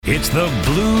It's the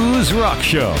Blues Rock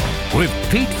Show with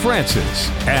Pete Francis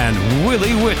and Willie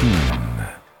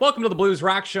Witten. Welcome to the Blues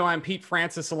Rock Show. I'm Pete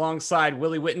Francis alongside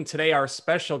Willie Witten. Today, our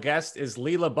special guest is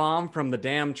Leela Baum from The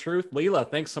Damn Truth. Leela,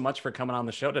 thanks so much for coming on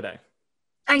the show today.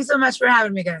 Thanks so much for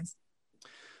having me, guys.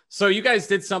 So you guys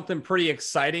did something pretty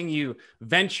exciting. You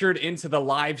ventured into the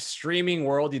live streaming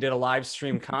world. You did a live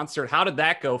stream concert. How did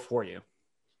that go for you?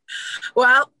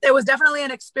 Well, it was definitely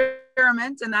an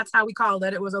experiment, and that's how we called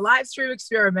it. It was a live stream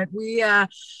experiment.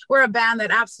 We're a band that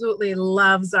absolutely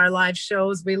loves our live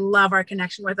shows. We love our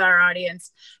connection with our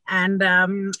audience, and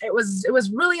it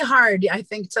was really hard, I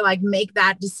think, to make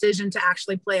that decision to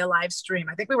actually play a live stream.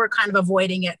 I think we were kind of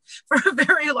avoiding it for a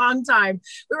very long time.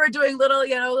 We were doing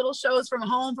little shows from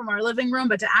home, from our living room,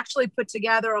 but to actually put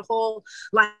together a whole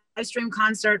live stream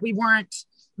concert, we weren't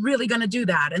really going to do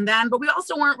that. But we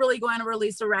also weren't really going to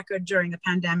release a record during the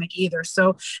pandemic either.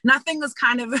 So nothing was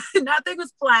planned. Nothing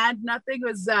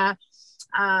was,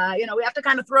 we have to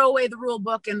kind of throw away the rule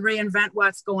book and reinvent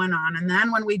what's going on. And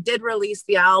then when we did release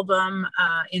the album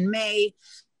in May,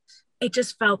 it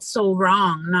just felt so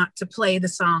wrong not to play the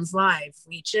songs live.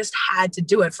 We just had to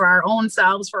do it for our own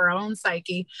selves, for our own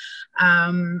psyche.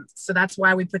 So that's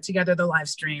why we put together the live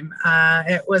stream.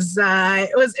 It was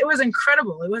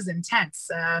incredible. It was intense.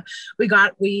 We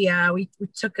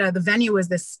took the venue was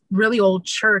this really old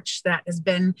church that has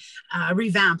been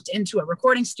revamped into a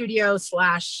recording studio /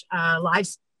 live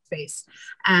space.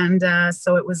 And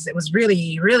so it was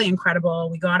really, really incredible.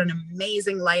 We got an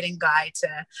amazing lighting guy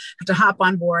to hop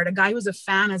on board, a guy who's a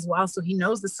fan as well. So he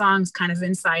knows the songs kind of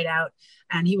inside out.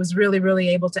 And he was really, really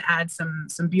able to add some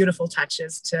beautiful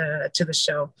touches to the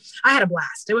show. I had a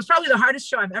blast. It was probably the hardest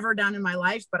show I've ever done in my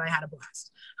life, but I had a blast.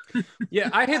 Yeah,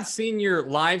 I had seen your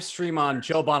live stream on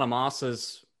Joe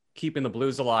Bonamassa's Keeping the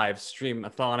Blues Alive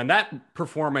stream-a-thon, and that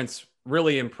performance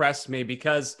really impressed me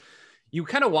because you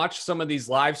kind of watch some of these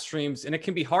live streams and it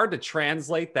can be hard to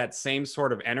translate that same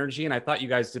sort of energy. And I thought you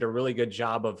guys did a really good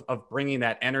job of bringing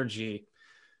that energy,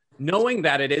 knowing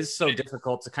that it is so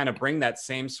difficult to kind of bring that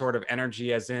same sort of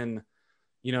energy as in,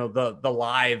 the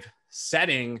live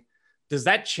setting. Does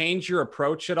that change your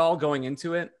approach at all going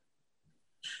into it?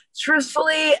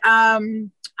 Truthfully, I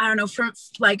don't know. For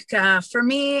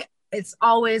me, it's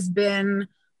always been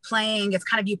playing. It's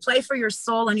kind of, you play for your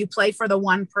soul and you play for the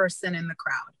one person in the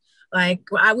crowd.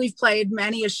 We've played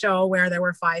many a show where there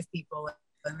were 5 people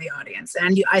in the audience,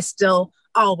 and I still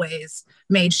always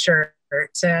made sure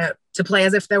to play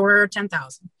as if there were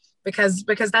 10,000, because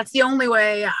that's the only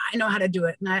way I know how to do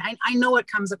it. And I know it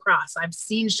comes across. I've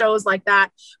seen shows like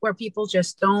that where people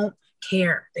just don't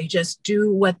care. They just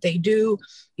do what they do.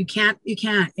 You can't, you're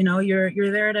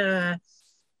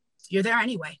there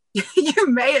anyway. You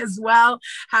may as well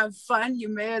have fun. You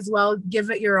may as well give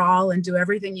it your all and do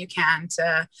everything you can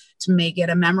to make it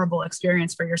a memorable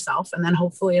experience for yourself. And then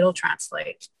hopefully it'll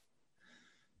translate.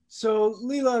 So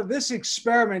Leela, this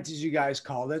experiment, as you guys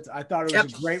called it, I thought it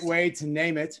was a great way to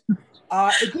name it.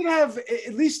 It did have,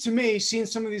 at least to me, seeing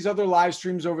some of these other live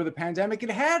streams over the pandemic, it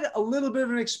had a little bit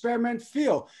of an experiment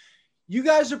feel. You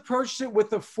guys approached it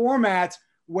with a format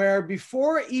where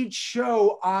before each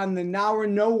show on the Now or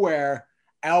Nowhere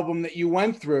album that you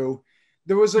went through,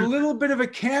 there was a little bit of a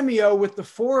cameo with the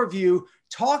 4 of you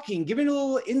talking, giving a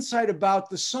little insight about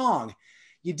the song.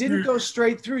 You didn't go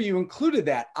straight through, you included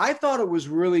that. I thought it was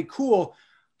really cool.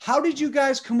 How did you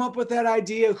guys come up with that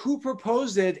idea? Who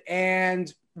proposed it?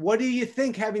 And what do you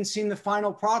think, having seen the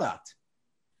final product?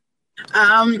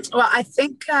 Well, I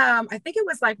think it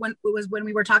was when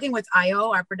we were talking with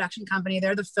IO, our production company.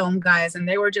 They're the film guys, and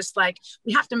they were just like,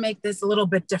 we have to make this a little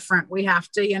bit different. We have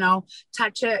to,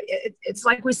 touch it. It's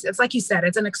like you said,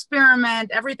 it's an experiment.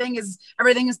 Everything is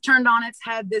turned on its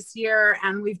head this year,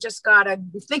 and we've just got to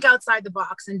think outside the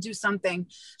box and do something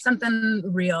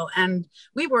real. And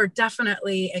we were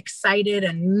definitely excited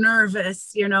and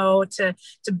nervous, to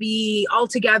be all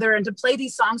together and to play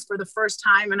these songs for the first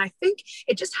time. And I think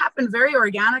it just happened very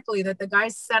organically that the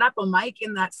guys set up a mic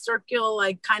in that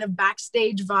circular, kind of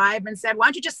backstage vibe and said, why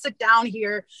don't you just sit down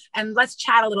here and let's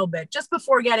chat a little bit just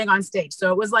before getting on stage.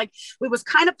 So it was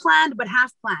kind of planned, but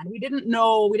half planned. We didn't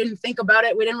think about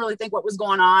it. We didn't really think what was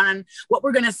going on and what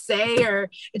we're going to say, or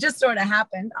it just sort of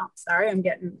happened. Oh, sorry, I'm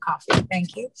getting coffee.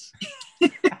 Thank you.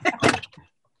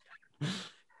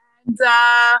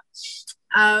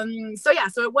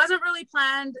 So it wasn't really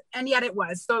planned, and yet it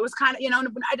was. So it was kind of,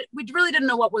 we really didn't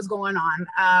know what was going on,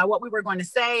 what we were going to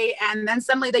say. And then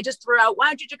suddenly they just threw out, why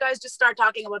don't you guys just start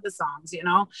talking about the songs,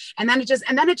 and then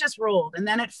it just rolled, and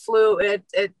then it flew, it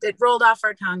rolled off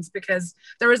our tongues, because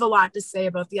there was a lot to say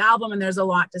about the album, and there's a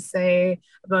lot to say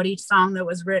about each song that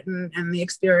was written and the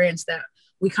experience that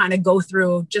we kind of go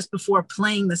through just before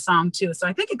playing the song too. So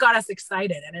I think it got us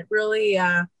excited, and it really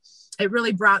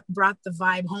brought the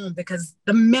vibe home, because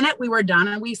the minute we were done,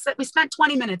 and we spent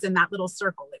 20 minutes in that little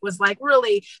circle. It was like,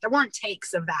 really, there weren't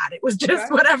takes of that. It was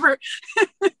just whatever.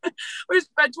 We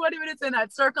spent 20 minutes in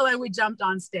that circle and we jumped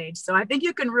on stage. So I think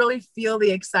you can really feel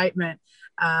the excitement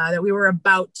that we were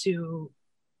about to,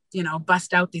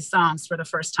 bust out these songs for the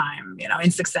first time,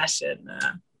 in succession.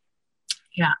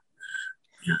 Yeah.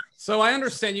 So I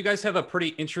understand you guys have a pretty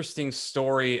interesting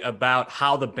story about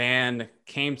how the band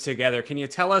came together. Can you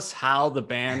tell us how the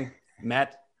band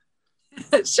met?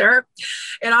 Sure.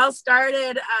 It all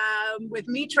started with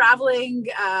me traveling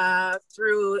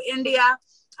through India.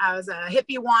 I was a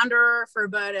hippie wanderer for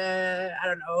about, a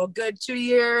good 2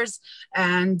 years.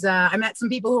 And I met some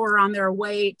people who were on their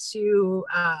way to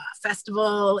a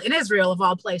festival in Israel, of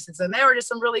all places. And they were just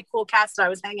some really cool cats that I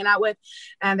was hanging out with.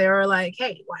 And they were like,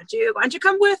 hey, why don't you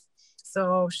come with?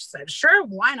 So she said, sure,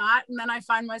 why not? And then I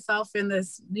find myself in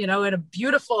this, in a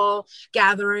beautiful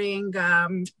gathering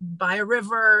by a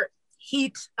river,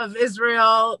 heat of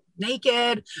Israel,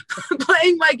 naked,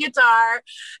 playing my guitar.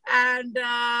 And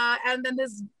then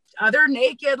this other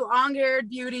naked, long-haired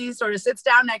beauty sort of sits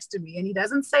down next to me, and he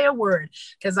doesn't say a word,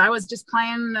 because I was just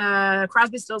playing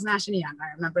Crosby, Stills, Nash and Young.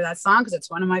 I remember that song because it's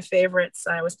one of my favorites.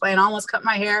 I was playing Almost Cut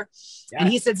My Hair, and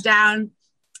he sits down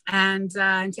and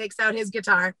takes out his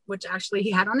guitar, which actually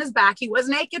he had on his back. He was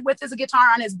naked with his guitar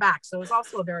on his back, so it was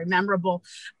also a very memorable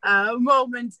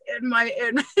moment in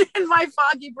my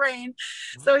foggy brain.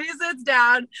 So he sits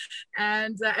down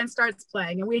and starts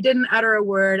playing, and we didn't utter a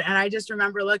word. And I just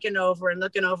remember looking over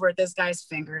at this guy's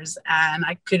fingers, and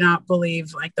I could not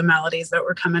believe like the melodies that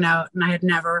were coming out. And I had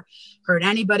never heard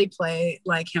anybody play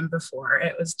like him before.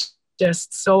 It was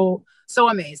just so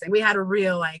amazing. We had a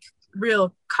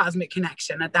real cosmic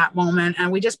connection at that moment,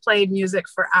 and we just played music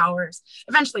for hours.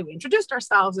 Eventually we introduced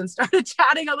ourselves and started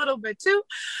chatting a little bit too,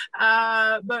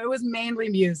 but it was mainly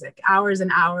music, hours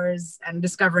and hours, and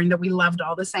discovering that we loved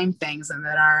all the same things and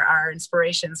that our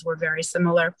inspirations were very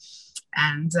similar.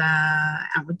 And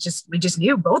we just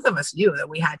knew, both of us knew, that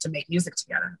we had to make music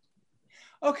together.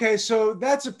 Okay, so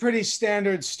that's a pretty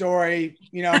standard story.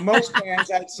 Most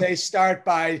bands, I'd say, start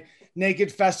by naked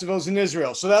festivals in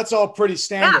Israel, so that's all pretty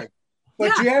standard.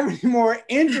 But do you have any more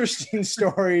interesting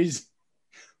stories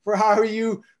for how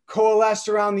you coalesced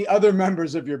around the other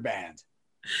members of your band?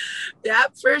 Yeah,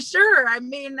 for sure. I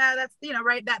mean, that's,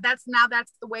 right. That's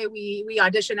the way we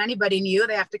audition anybody new.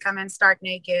 They have to come in stark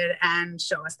naked and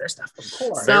show us their stuff. Of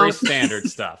course. So, very standard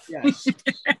stuff. Yes.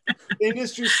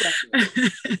 Industry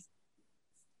standard.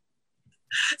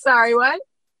 Sorry, what?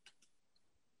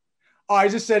 Oh, I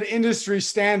just said industry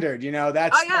standard.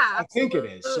 That's, I think it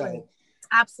is. So.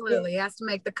 Absolutely. He has to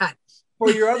make the cut.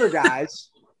 For your other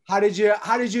guys, how did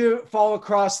you fall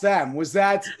across them? Was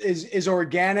that is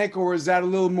organic, or was that a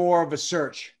little more of a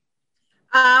search?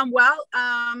 Tom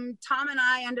and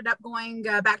I ended up going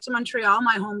back to Montreal,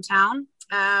 my hometown,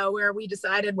 where we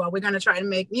decided, well, we're going to try to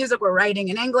make music. We're writing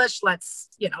in English. Let's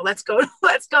go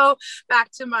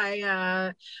back to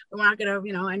my, we're not going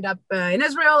to, end up in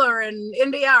Israel or in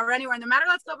India or anywhere in the matter.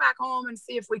 Let's go back home and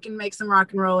see if we can make some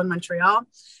rock and roll in Montreal.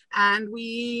 And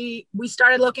we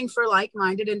started looking for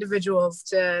like-minded individuals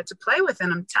to play with.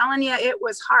 And I'm telling you, it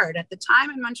was hard. At the time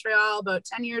in Montreal, about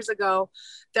 10 years ago,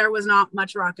 there was not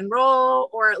much rock and roll,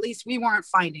 or at least we weren't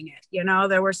finding it.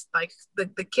 There was like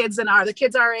the kids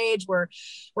our age were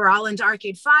all into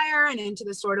Arcade Fire and into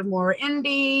the sort of more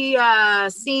indie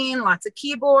scene, lots of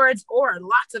keyboards or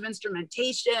lots of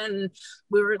instrumentation.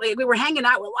 We were hanging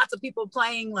out with lots of people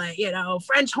playing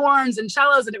French horns and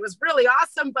cellos, and it was really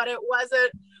awesome, but it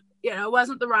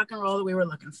wasn't the rock and roll that we were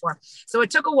looking for. So it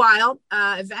took a while.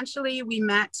 Eventually we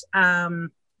met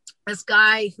this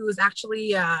guy who was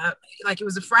actually he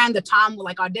was a friend that Tom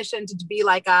auditioned to be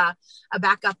like a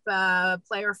backup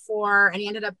player for, and he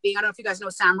ended up being, I don't know if you guys know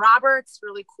Sam Roberts,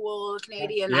 really cool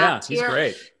Canadian actor. He's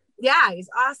great. Yeah, he's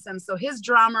awesome. So his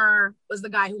drummer was the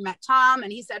guy who met Tom,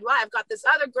 and he said, well, I've got this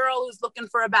other girl who's looking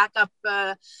for a backup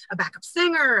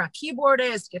singer, a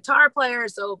keyboardist, guitar player.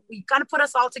 So we kind of put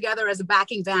us all together as a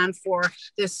backing band for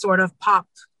this sort of pop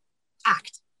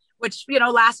act, which,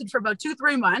 lasted for about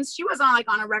 2-3 months. She was on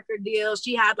a record deal.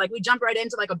 She had we jumped right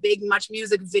into a big Much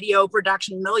Music video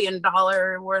production, $1 million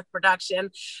worth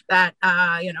production that,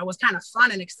 was kind of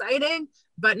fun and exciting,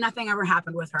 but nothing ever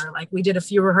happened with her. We did a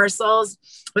few rehearsals,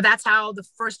 but that's how the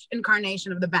first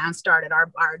incarnation of the band started.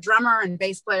 Our drummer and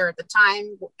bass player at the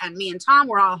time, and me and Tom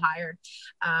were all hired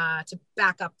to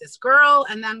back up this girl.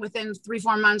 And then within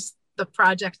 3-4 months, the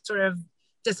project sort of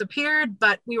disappeared,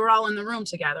 but we were all in the room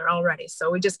together already.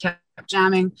 So we just kept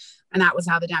jamming, and that was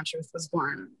how the Damn Truth was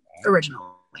born originally.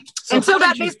 So until how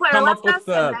that did you bass player come left up with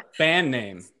us. the band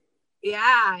name?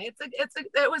 Yeah,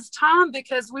 it was Tom,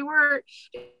 because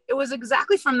it was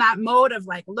exactly from that mode of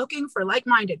like looking for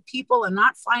like-minded people and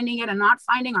not finding it and not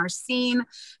finding our scene.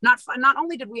 Not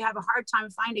only did we have a hard time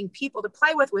finding people to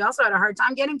play with, we also had a hard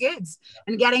time getting gigs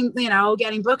and getting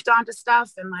booked onto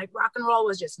stuff, and like rock and roll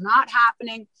was just not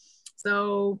happening.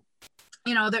 So,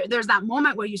 there's that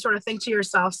moment where you sort of think to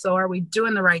yourself, so are we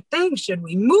doing the right thing? Should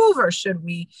we move, or should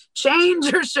we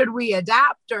change, or should we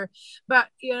adapt? But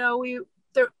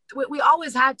we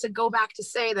always had to go back to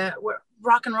say that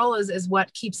rock and roll is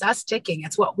what keeps us ticking.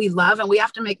 It's what we love, and we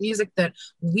have to make music that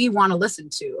we want to listen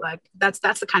to. Like that's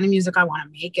the kind of music I want to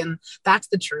make, and that's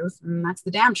the truth, and that's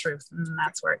the damn truth, and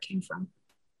that's where it came from.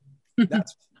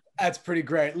 That's pretty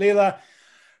great, Leela.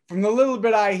 From the little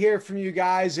bit I hear from you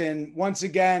guys, and once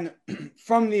again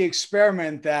from the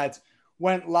experiment that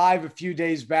went live a few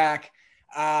days back,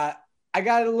 I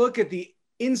got to look at the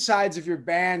insides of your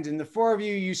band, and the four of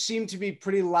you seem to be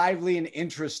pretty lively and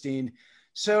interesting.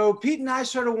 So Pete and I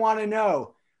sort of want to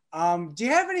know, do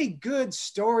you have any good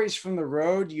stories from the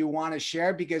road you want to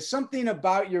share? Because something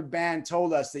about your band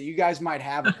told us that you guys might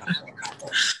have a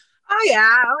couple. Oh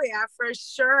yeah, for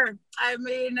sure. I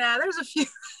mean, there's a few.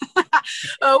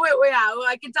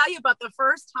 I can tell you about the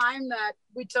first time that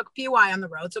we took PY on the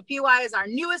road. So PY is our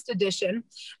newest addition,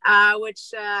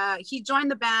 which he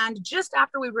joined the band just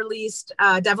after we released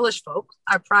Devilish Folk,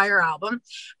 our prior album.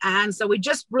 And so we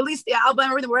just released the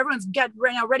album, where everyone's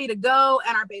ready to go,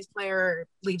 and our bass player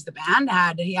leaves the band.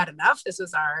 He had enough. This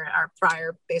was our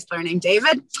prior bass player named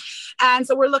David. And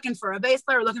so we're looking for a bass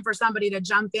player, looking for somebody to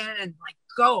jump in and like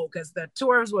go, because the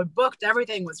tours were booked,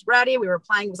 everything was ready. We were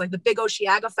playing, it was like the big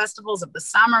Oceaga festivals of the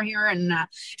summer here in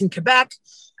Quebec.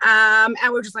 And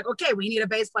we're just like, okay, we need a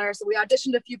bass player. So we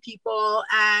auditioned a few people,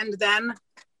 and then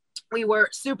we were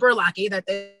super lucky that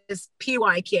this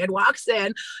PY kid walks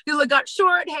in. He's like got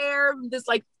short hair, this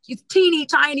like he's teeny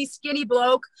tiny skinny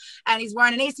bloke, and he's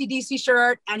wearing an AC/DC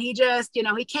shirt, and he just,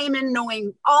 he came in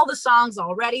knowing all the songs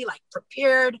already, like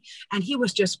prepared, and he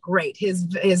was just great. His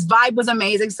vibe was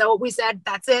amazing. So we said,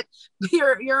 that's it,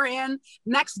 you're in.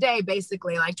 Next day,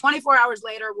 basically, like 24 hours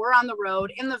later, we're on the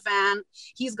road in the van.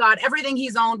 He's got everything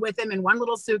he's owned with him in one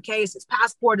little suitcase. His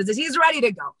passport he's ready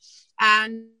to go.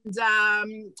 And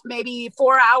maybe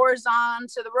 4 hours on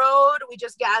to the road, we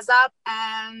just gas up,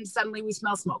 and suddenly we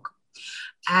smell smoke.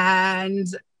 And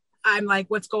I'm like,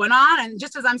 what's going on? And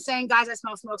just as I'm saying, guys, I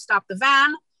smell smoke, stop the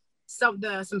van. So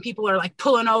some people are like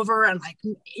pulling over and like,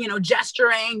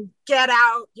 gesturing, get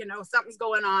out, something's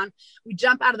going on. We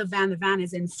jump out of the van. The van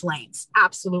is in flames,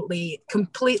 absolutely,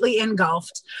 completely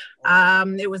engulfed.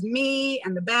 It was me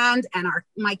and the band and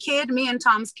me and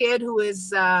Tom's kid, who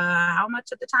is how much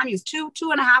at the time? He was two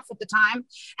and a half at the time,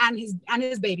 and his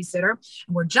babysitter.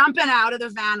 And we're jumping out of the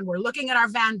van, and we're looking at our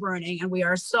van burning, and we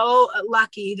are so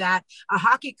lucky that a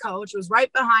hockey coach was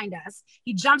right behind us.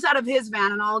 He jumps out of his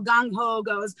van and all gung-ho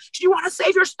goes, "Do you want to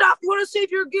save your stuff? You want to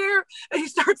save your gear?" And he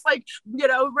starts like,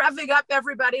 revving up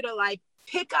everybody to like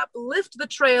lift the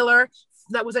trailer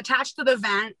that was attached to the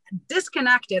van,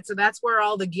 disconnect it. So that's where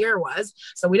all the gear was.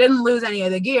 So we didn't lose any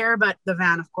of the gear, but the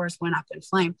van, of course, went up in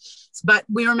flames. But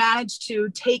we were managed to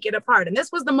take it apart. And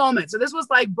this was the moment. So this was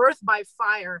like birth by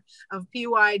fire of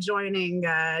PY joining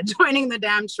the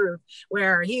Damn Truth,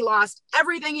 where he lost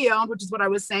everything he owned, which is what I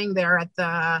was saying there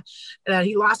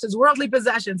he lost his worldly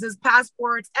possessions, his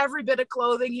passports, every bit of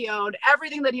clothing he owned,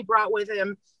 everything that he brought with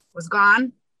him was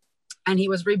gone. And he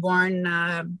was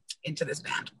reborn into this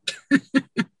band.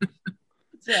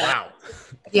 Wow.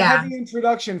 Yeah. Heavy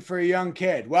introduction for a young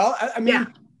kid. Well, I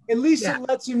mean, at least it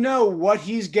lets him know what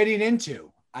he's getting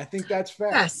into. I think that's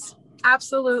fair. Yes,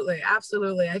 absolutely.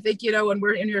 Absolutely. I think, when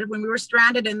we were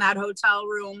stranded in that hotel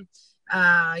room,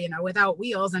 without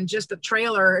wheels and just a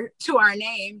trailer to our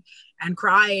name and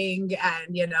crying,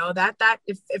 and that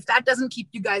if that doesn't keep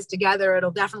you guys together,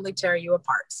 it'll definitely tear you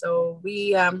apart. So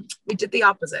we did the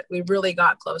opposite. We really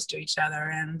got close to each other,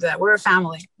 and we're a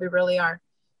family. We really are.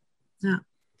 Yeah.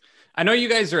 I know you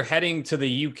guys are heading to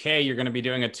the UK. You're going to be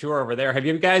doing a tour over there. Have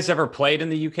you guys ever played in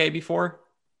the UK before?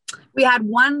 We had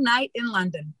one night in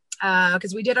London,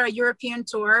 because we did our European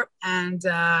tour, and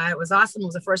it was awesome. It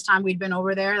was the first time we'd been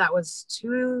over there. That was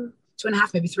two and a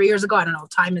half, maybe 3 years ago. I don't know.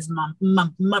 Time is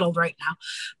muddled right now.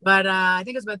 But I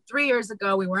think it was about 3 years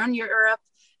ago. We were in Europe,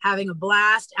 having a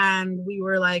blast. And we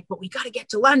were like, but we got to get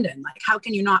to London. Like, how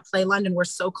can you not play London? We're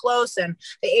so close. And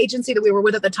the agency that we were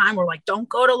with at the time were like, don't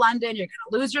go to London. You're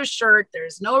going to lose your shirt.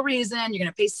 There's no reason. You're going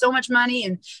to pay so much money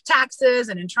in taxes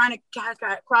and in trying to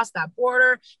cross that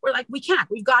border. We're like, we can't,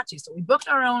 we've got to. So we booked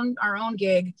our own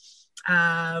gig,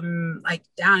 like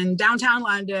down in downtown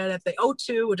London at the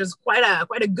O2, which is quite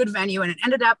a good venue, and it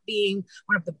ended up being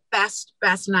one of the best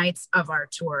nights of our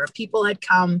tour. People had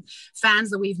come,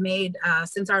 fans that we've made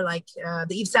since our the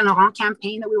Yves Saint Laurent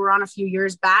campaign that we were on a few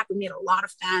years back. We made a lot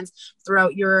of fans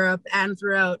throughout Europe and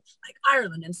throughout like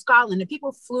Ireland and Scotland, and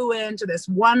people flew into this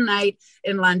one night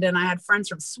in London. I had friends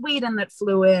from Sweden that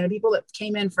flew in, people that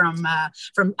came in from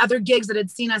other gigs that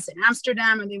had seen us in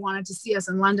Amsterdam, and they wanted to see us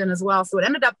in London as well. So it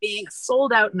ended up being a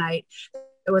sold out night.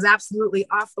 It was absolutely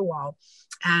off the wall.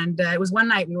 And it was one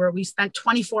night we spent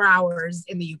 24 hours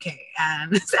in the UK,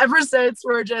 and ever since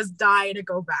we're just dying to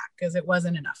go back because it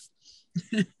wasn't enough.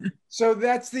 So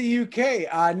that's the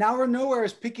UK. Now or Nowhere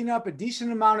is picking up a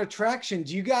decent amount of traction.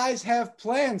 Do you guys have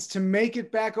plans to make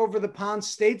it back over the pond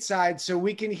stateside so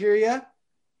we can hear you?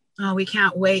 Oh, we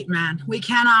can't wait, man. We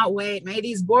cannot wait. May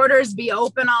these borders be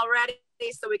open already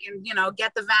so we can,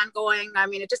 get the van going. I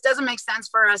mean, it just doesn't make sense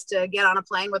for us to get on a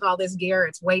plane with all this gear.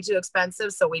 It's way too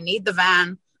expensive. So we need the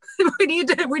van. we need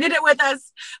it with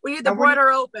us. We need the border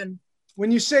open.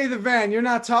 When you say the van, you're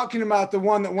not talking about the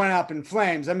one that went up in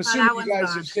flames. I'm assuming you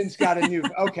guys have since got a new,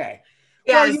 okay.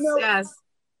 Yes, yes.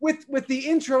 With the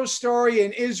intro story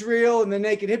in Israel and the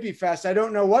Naked Hippie Fest, I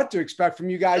don't know what to expect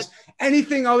from you guys.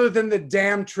 Anything other than the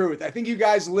damn truth. I think you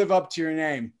guys live up to your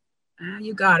name.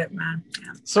 You got it, man.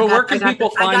 Yeah. So where can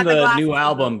people find the new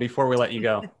album before we let you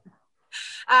go?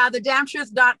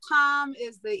 thedamntruth.com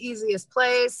is the easiest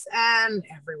place, and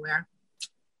everywhere.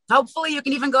 Hopefully you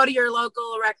can even go to your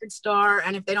local record store,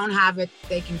 and if they don't have it,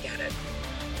 they can get it.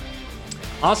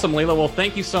 Awesome, Leela. Well,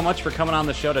 thank you so much for coming on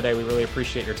the show today. We really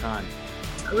appreciate your time.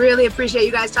 I really appreciate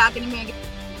you guys talking to me.